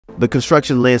The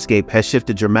construction landscape has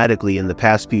shifted dramatically in the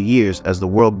past few years as the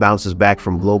world bounces back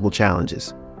from global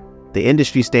challenges. The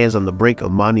industry stands on the brink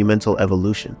of monumental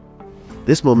evolution.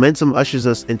 This momentum ushers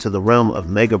us into the realm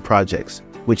of mega projects,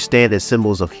 which stand as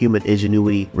symbols of human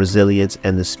ingenuity, resilience,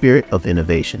 and the spirit of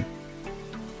innovation.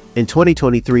 In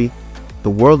 2023,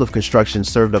 the world of construction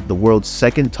served up the world's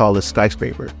second tallest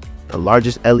skyscraper, the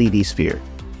largest LED sphere,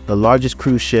 the largest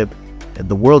cruise ship, and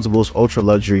the world's most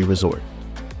ultra-luxury resort.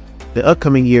 The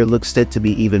upcoming year looks set to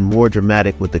be even more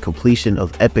dramatic with the completion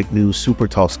of epic new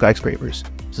super-tall skyscrapers,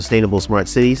 sustainable smart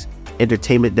cities,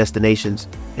 entertainment destinations,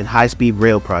 and high-speed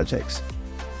rail projects.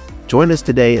 Join us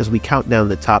today as we count down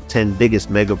the top 10 biggest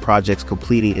mega projects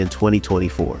completing in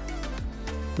 2024.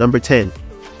 Number 10.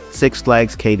 Six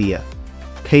Flags Kingdoma.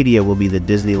 Kingdoma will be the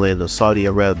Disneyland of Saudi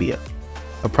Arabia,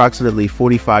 approximately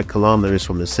 45 kilometers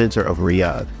from the center of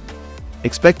Riyadh.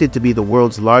 Expected to be the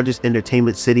world's largest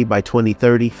entertainment city by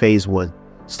 2030, Phase 1,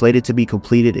 slated to be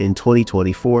completed in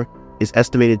 2024, is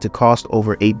estimated to cost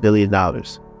over $8 billion.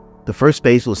 The first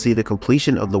phase will see the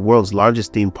completion of the world's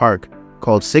largest theme park,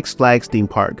 called Six Flags Theme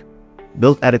Park,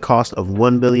 built at a cost of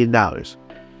 $1 billion.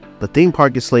 The theme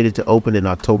park is slated to open in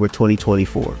October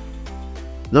 2024.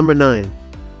 Number 9.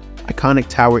 Iconic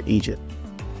Tower, Egypt.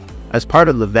 As part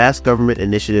of the vast government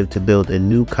initiative to build a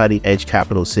new cutting-edge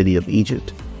capital city of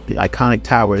Egypt, the iconic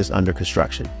tower is under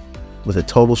construction. With a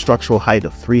total structural height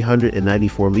of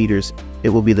 394 meters, it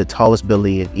will be the tallest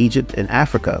building in Egypt and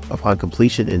Africa upon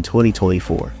completion in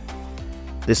 2024.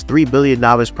 This $3 billion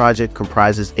project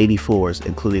comprises 80 floors,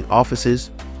 including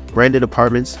offices, branded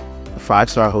apartments, a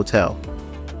 5-star hotel,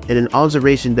 and an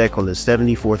observation deck on the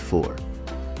 74th floor.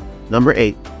 Number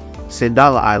 8.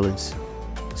 Sandala Islands.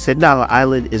 Sandala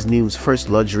Island is Niu's first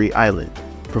luxury island,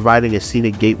 providing a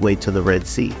scenic gateway to the Red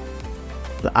Sea.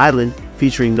 The island,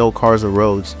 featuring no cars or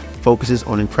roads, focuses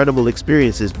on incredible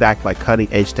experiences backed by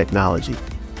cutting-edge technology.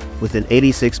 With an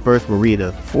 86-berth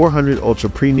marina, 400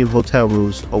 ultra-premium hotel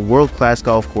rooms, a world-class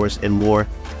golf course, and more,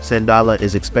 Sandala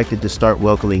is expected to start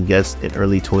welcoming guests in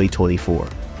early 2024.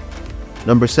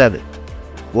 Number 7.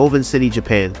 Woven City,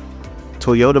 Japan.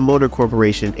 Toyota Motor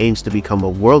Corporation aims to become a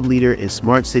world leader in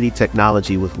smart city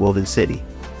technology with Woven City.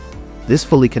 This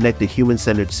fully connected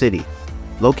human-centered city,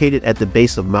 located at the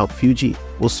base of Mount Fuji,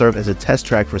 will serve as a test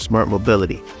track for smart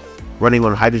mobility, running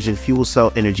on hydrogen fuel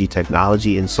cell energy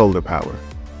technology and solar power.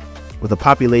 With a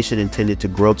population intended to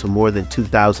grow to more than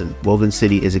 2,000, Woven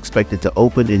City is expected to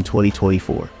open in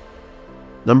 2024.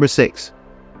 Number 6.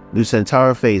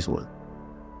 Nusantara Phase 1.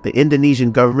 The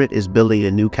Indonesian government is building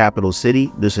a new capital city,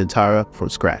 Nusantara,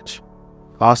 from scratch.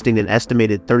 Costing an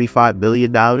estimated $35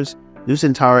 billion,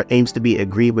 Nusantara aims to be a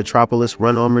green metropolis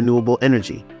run on renewable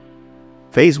energy.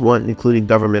 Phase 1, including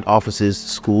government offices,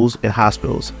 schools, and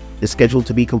hospitals, is scheduled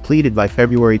to be completed by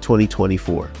February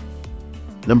 2024.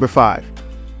 Number 5.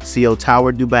 Seal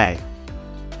Tower, Dubai.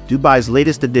 Dubai's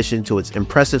latest addition to its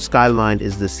impressive skyline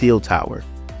is the Seal Tower.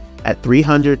 At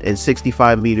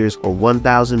 365 meters or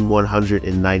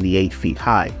 1,198 feet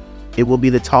high, it will be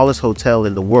the tallest hotel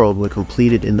in the world when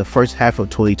completed in the first half of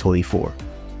 2024.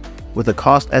 With a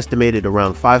cost estimated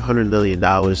around $500 million,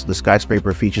 the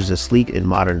skyscraper features a sleek and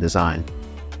modern design.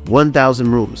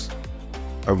 1,000 rooms,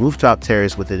 a rooftop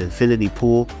terrace with an infinity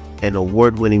pool, and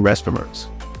award-winning restaurants.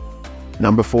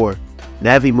 Number 4.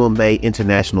 Navi Mumbai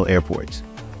International Airport.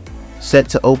 Set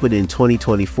to open in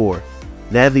 2024,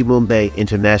 Navi Mumbai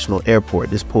International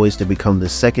Airport is poised to become the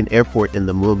second airport in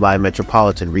the Mumbai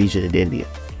metropolitan region in India.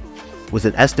 With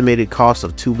an estimated cost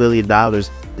of $2 billion,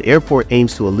 the airport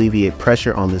aims to alleviate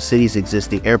pressure on the city's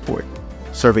existing airport,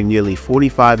 serving nearly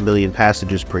 45 million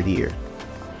passengers per year.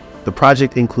 The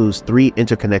project includes 3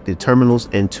 interconnected terminals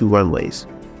and 2 runways.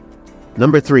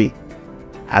 Number 3.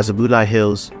 Hasuda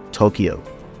Hills, Tokyo.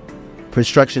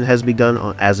 Construction has begun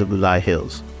on Hasuda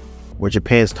Hills, where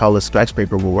Japan's tallest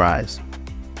skyscraper will rise.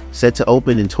 Set to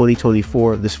open in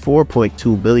 2024, this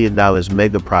 $4.2 billion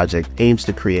mega project aims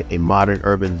to create a modern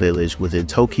urban village within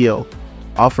Tokyo,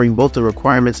 offering both the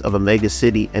requirements of a mega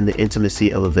city and the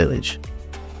intimacy of a village.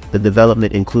 The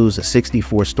development includes a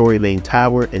 64-story main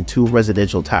tower and 2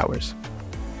 residential towers.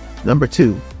 Number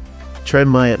 2. Tren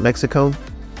Maya, Mexico.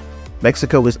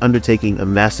 Mexico is undertaking a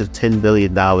massive $10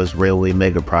 billion railway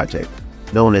mega project,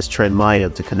 known as Tren Maya,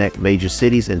 to connect major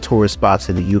cities and tourist spots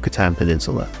in the Yucatan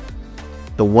Peninsula.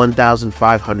 The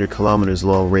 1,500 kilometers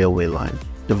long railway line,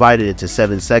 divided into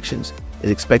 7 sections, is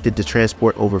expected to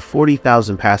transport over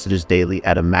 40,000 passengers daily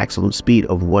at a maximum speed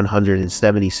of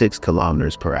 176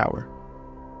 kilometers per hour.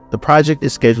 The project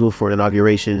is scheduled for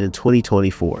inauguration in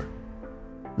 2024.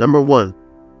 Number 1.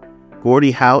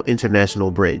 Gordie Howe International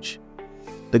Bridge.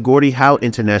 The Gordie Howe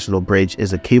International Bridge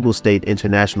is a cable-stayed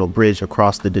international bridge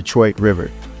across the Detroit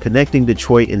River, connecting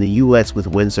Detroit in the U.S. with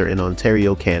Windsor in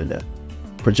Ontario, Canada.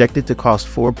 Projected to cost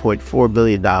 $4.4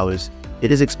 billion,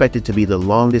 it is expected to be the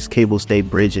longest cable-stayed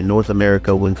bridge in North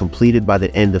America when completed by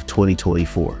the end of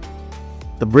 2024.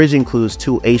 The bridge includes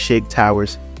 2 A-shaped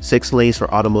towers, 6 lanes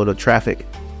for automotive traffic,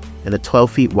 and a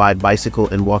 12 feet wide bicycle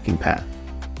and walking path.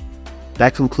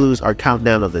 That concludes our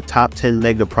countdown of the top 10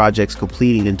 mega projects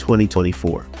completing in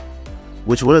 2024.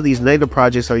 Which one of these mega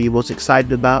projects are you most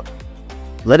excited about?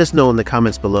 Let us know in the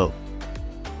comments below.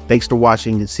 Thanks for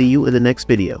watching and see you in the next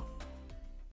video.